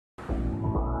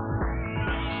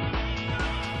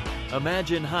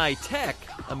Imagine high tech,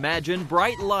 imagine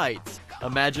bright lights,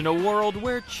 imagine a world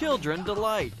where children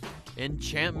delight.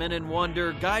 Enchantment and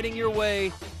wonder guiding your way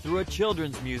through a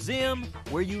children's museum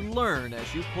where you learn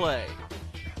as you play.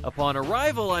 Upon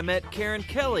arrival, I met Karen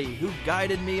Kelly, who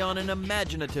guided me on an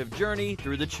imaginative journey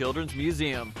through the Children's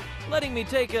Museum, letting me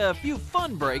take a few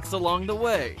fun breaks along the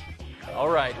way. All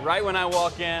right when I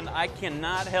walk in, I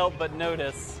cannot help but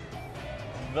notice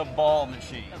the ball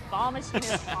machine. The ball machine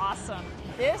is awesome.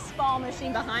 This ball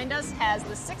machine behind us has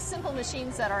the 6 simple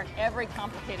machines that are in every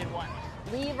complicated one.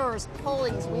 Levers,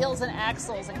 pulleys, wheels and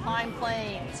axles, inclined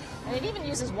planes. And it even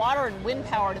uses water and wind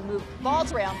power to move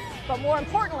balls around. But more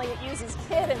importantly, it uses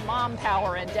kid and mom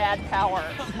power and dad power.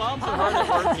 Moms are hard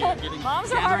at work here.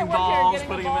 Moms are hard at work balls, here,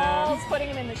 getting the balls, putting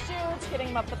them in the chutes, getting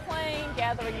them up the plane,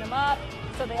 gathering them up.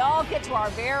 So they all get to our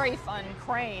very fun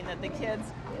crane that the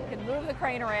kids can move the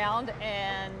crane around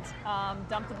and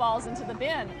dump the balls into the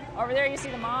bin. Over there you see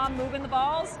the mom moving the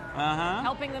balls,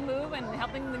 helping them move and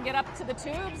helping them get up to the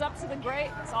tubes, up to the grate.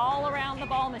 It's all around the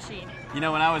ball machine. You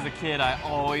know, when I was a kid, I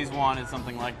always wanted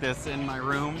something like this in my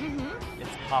room. It's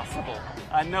possible.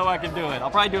 I know I can do it. I'll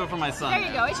probably do it for my son. There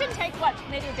you go. It shouldn't take, what,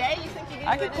 maybe a day? You think you can do it in a day?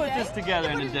 I could put this together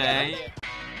in a day.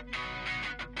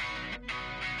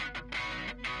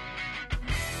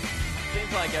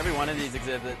 Seems like every one of these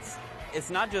exhibits, it's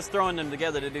not just throwing them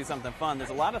together to do something fun.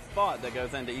 There's a lot of thought that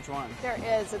goes into each one. There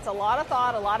is. It's a lot of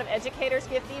thought. A lot of educators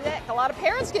give feedback. A lot of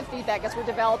parents give feedback as we're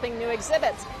developing new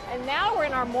exhibits. And now we're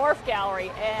in our Morph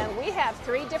Gallery, and we have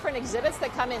 3 different exhibits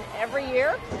that come in every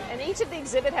year, and each of the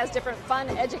exhibit has different fun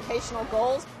educational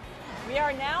goals. We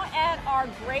are now at our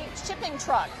great shipping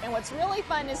truck, and what's really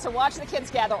fun is to watch the kids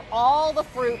gather all the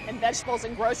fruit and vegetables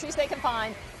and groceries they can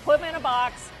find, put them in a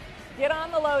box, get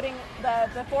on the loading,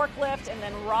 the forklift, and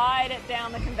then ride it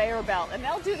down the conveyor belt. And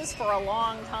they'll do this for a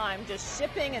long time, just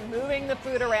shipping and moving the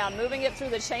food around, moving it through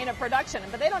the chain of production.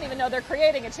 But they don't even know they're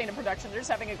creating a chain of production. They're just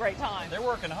having a great time. They're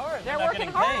working hard. They're working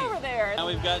hard over there. Now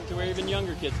we've gotten to where even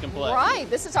younger kids can play. Right.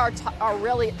 This is our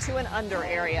really 2 and under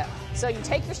area. So you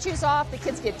take your shoes off, the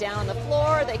kids get down on the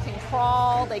floor, they can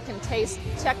crawl, they can taste,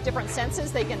 check different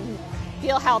senses, they can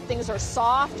feel how things are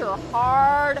soft or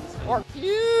hard or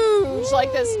huge,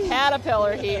 like this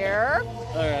caterpillar here.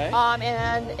 All right.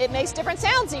 And it makes different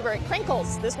sounds even. It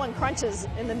crinkles. This one crunches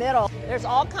in the middle. There's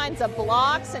all kinds of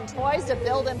blocks and toys to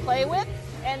build and play with.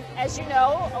 And as you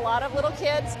know, a lot of little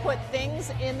kids put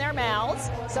things in their mouths.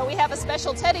 So we have a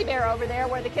special teddy bear over there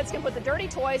where the kids can put the dirty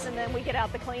toys and then we get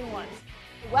out the clean ones.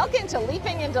 Welcome to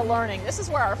Leaping into Learning. This is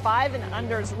where our 5 and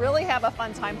unders really have a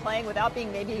fun time playing without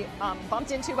being maybe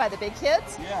bumped into by the big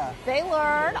kids. Yeah. They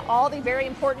learn all the very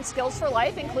important skills for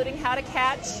life, including how to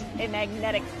catch a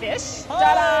magnetic fish.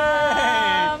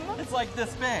 Ta-da! It's like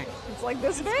this big. It's like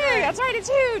this big. That's right, it's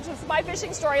huge. My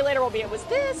fishing story later will be, it was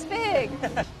this big.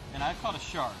 And I caught a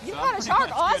shark. You so caught a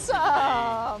shark,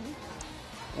 awesome.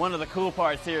 One of the cool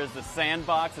parts here is the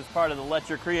sandbox as part of the Let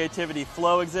Your Creativity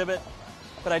Flow exhibit.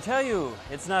 But I tell you,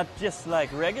 it's not just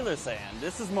like regular sand.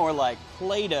 This is more like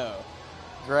Play-Doh.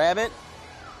 Grab it.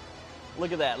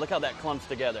 Look at that. Look how that clumps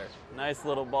together. Nice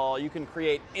little ball. You can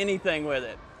create anything with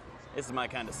it. This is my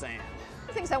kind of sand.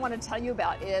 The things I want to tell you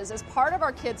about is, as part of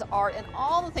our kids' art and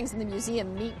all the things in the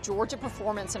museum meet Georgia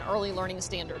performance and early learning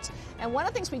standards. And one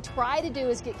of the things we try to do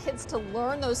is get kids to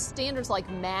learn those standards like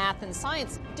math and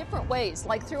science different ways,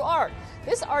 like through art.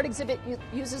 This art exhibit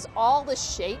uses all the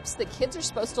shapes that kids are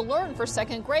supposed to learn for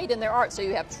 2nd grade in their art. So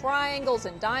you have triangles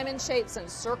and diamond shapes and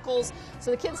circles.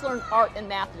 So the kids learn art and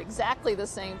math at exactly the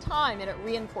same time, and it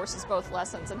reinforces both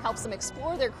lessons and helps them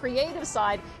explore their creative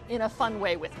side in a fun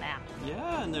way with math.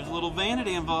 Yeah, and there's a little vanity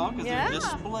involved because they're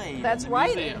displayed. That's in the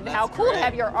right. museum. And That's how cool great. to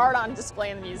have your art on display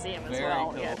in the museum as Very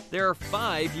well. cool. Yeah. There are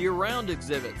 5 year-round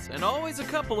exhibits and always a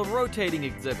couple of rotating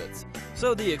exhibits,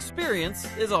 so the experience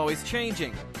is always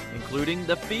changing, including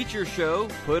the feature show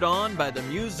put on by the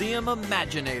Museum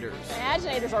Imaginators.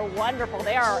 Imaginators are wonderful.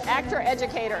 They are actor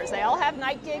educators. They all have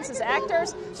night gigs as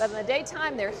actors, but in the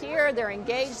daytime they're here, they're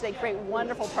engaged, they create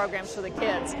wonderful programs for the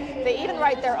kids. They even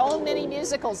write their own mini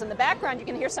musicals. In the background you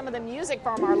can hear some of the music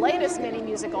from our latest mini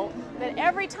musical, but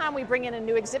every time we bring in a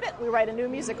new exhibit, we write a new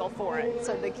musical for it.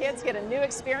 So the kids get a new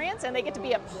experience and they get to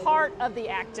be a part of the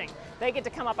acting. They get to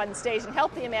come up on stage and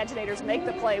help the Imaginators make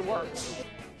the play work.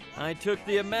 I took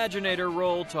the Imaginator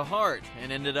role to heart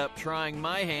and ended up trying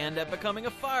my hand at becoming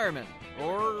a fireman,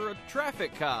 or a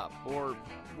traffic cop, or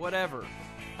whatever.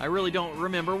 I really don't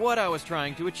remember what I was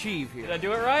trying to achieve here. Did I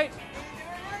do it right?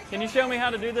 Can you show me how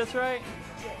to do this right?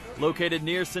 Located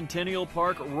near Centennial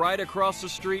Park, right across the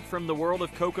street from the World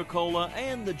of Coca-Cola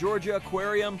and the Georgia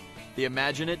Aquarium, the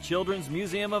Imagine It Children's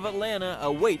Museum of Atlanta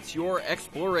awaits your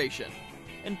exploration.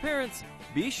 And parents,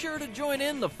 be sure to join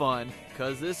in the fun,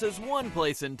 'cause this is one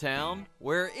place in town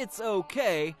where it's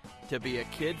okay to be a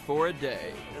kid for a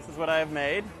day. This is what I have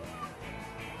made.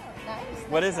 Oh, nice.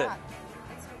 What Nice is it? rock.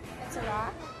 It's a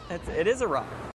rock. It is a rock.